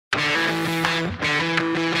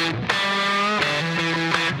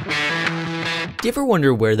Do you ever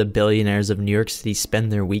wonder where the billionaires of New York City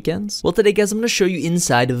spend their weekends? Well, today guys, I'm going to show you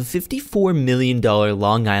inside of a $54 million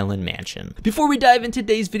Long Island mansion. Before we dive into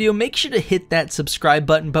today's video, make sure to hit that subscribe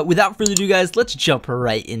button, but without further ado guys, let's jump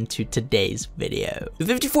right into today's video. The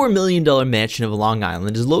 $54 million mansion of Long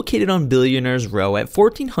Island is located on Billionaires Row at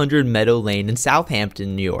 1400 Meadow Lane in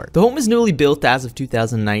Southampton, New York. The home is newly built as of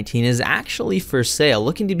 2019 and is actually for sale,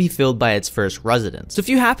 looking to be filled by its first residents. So if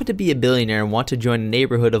you happen to be a billionaire and want to join a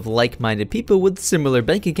neighborhood of like-minded people with similar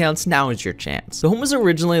bank accounts, now is your chance. The home was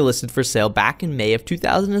originally listed for sale back in May of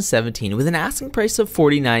 2017 with an asking price of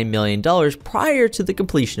 $49 million prior to the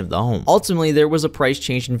completion of the home. Ultimately, there was a price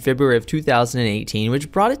change in February of 2018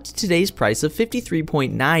 which brought it to today's price of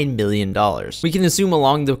 $53.9 million. We can assume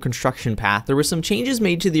along the construction path there were some changes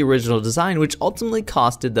made to the original design which ultimately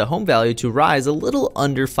costed the home value to rise a little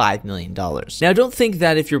under $5 million. Now don't think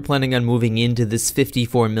that if you're planning on moving into this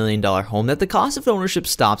 $54 million home that the cost of ownership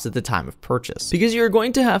stops at the time of purchase, because you're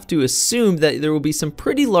going to have to assume that there will be some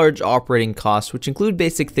pretty large operating costs which include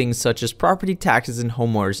basic things such as property taxes and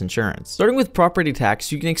homeowners insurance. Starting with property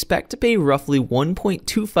tax, you can expect to pay roughly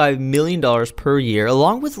 $1.25 million per year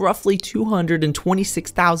along with roughly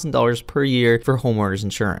 $226,000 per year for homeowners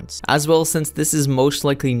insurance. As well, since this is most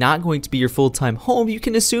likely not going to be your full-time home, you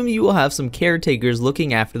can assume you will have some caretakers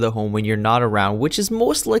looking after the home when you're not around, which is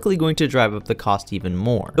most likely going to drive up the cost even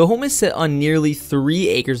more. The home is set on nearly 3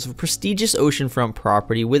 acres of prestigious oceanfront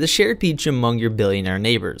property with a shared beach among your billionaire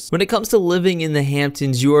neighbors. When it comes to living in the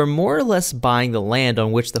Hamptons, you are more or less buying the land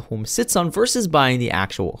on which the home sits on versus buying the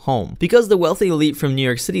actual home. Because the wealthy elite from New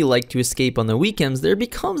York City like to escape on the weekends, there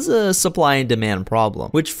becomes a supply and demand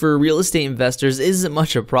problem, which for real estate investors isn't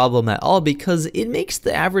much a problem at all because it makes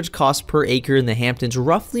the average cost per acre in the Hamptons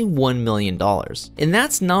roughly $1 million. And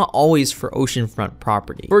that's not always for oceanfront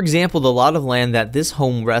property. For example, the lot of land that this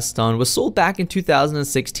home rests on was sold back in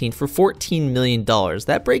 2016 for $14 million.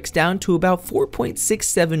 That breaks down to about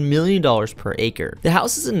 $4.67 million per acre. The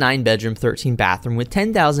house is a 9-bedroom, 13-bathroom with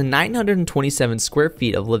 10,927 square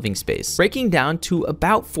feet of living space, breaking down to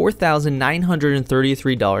about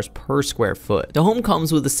 $4,933 per square foot. The home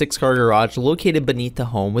comes with a 6-car garage located beneath the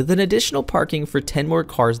home with an additional parking for 10 more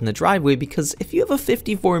cars in the driveway, because if you have a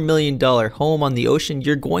 $54 million home on the ocean,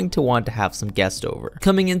 you're going to want to have some guests over.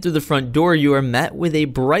 Coming in through the front door, you are met with a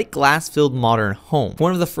bright glass-filled modern home.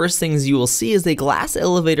 One of the first things you will see is a glass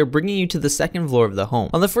elevator bringing you to the 2nd floor of the home.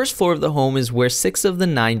 On the 1st floor of the home is where 6 of the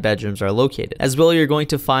 9 bedrooms are located. As well, you're going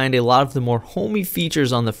to find a lot of the more homey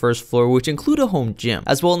features on the 1st floor, which include a home gym.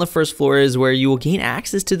 As well, on the 1st floor is where you will gain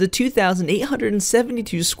access to the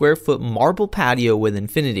 2,872 square foot marble patio with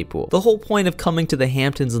infinity pool. The whole point of coming to the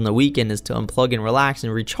Hamptons on the weekend is to unplug and relax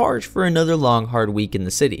and recharge for another long, hard week in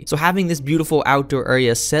the city. So having this beautiful outdoor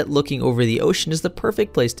area set looking over the ocean is the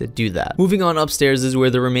perfect place to do that. Moving on upstairs is where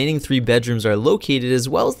the remaining 3 bedrooms are located, as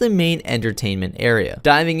well as the main entertainment area.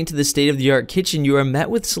 Diving into the state-of-the-art kitchen, you are met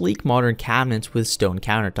with sleek modern cabinets with stone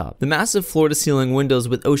countertop. The massive floor-to-ceiling windows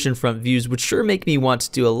with oceanfront views would sure make me want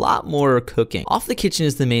to do a lot more cooking. Off the kitchen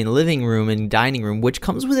is the main living room and dining room, which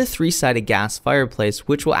comes with a 3-sided gas fireplace,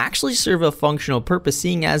 which will actually serve a functional purpose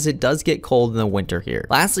seeing as it does get cold in the winter here.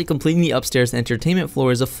 Lastly, completing the upstairs entertainment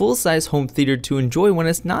floor is a full-size home theater to enjoy when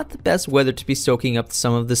it's not the best weather to be soaking up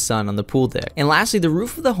some of the sun on the pool deck. And lastly, the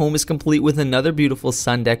roof of the home is complete with another beautiful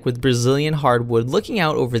sun deck with Brazilian hardwood looking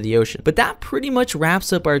out over the ocean. But that pretty much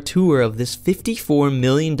wraps up our tour of this $54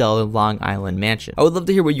 million Long Island mansion. I would love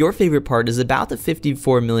to hear what your favorite part is about the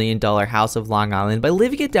 $54 million house of Long Island by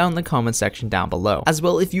leaving it down in the comment section down below. As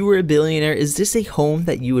well, if you were a billionaire, is this a home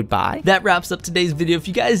that you would buy? That wraps up today's video. If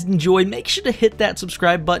you guys enjoyed, make sure to hit that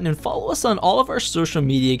subscribe button and follow us on all of our social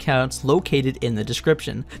media accounts located in the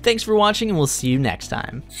description. Thanks for watching and we'll see you next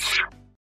time.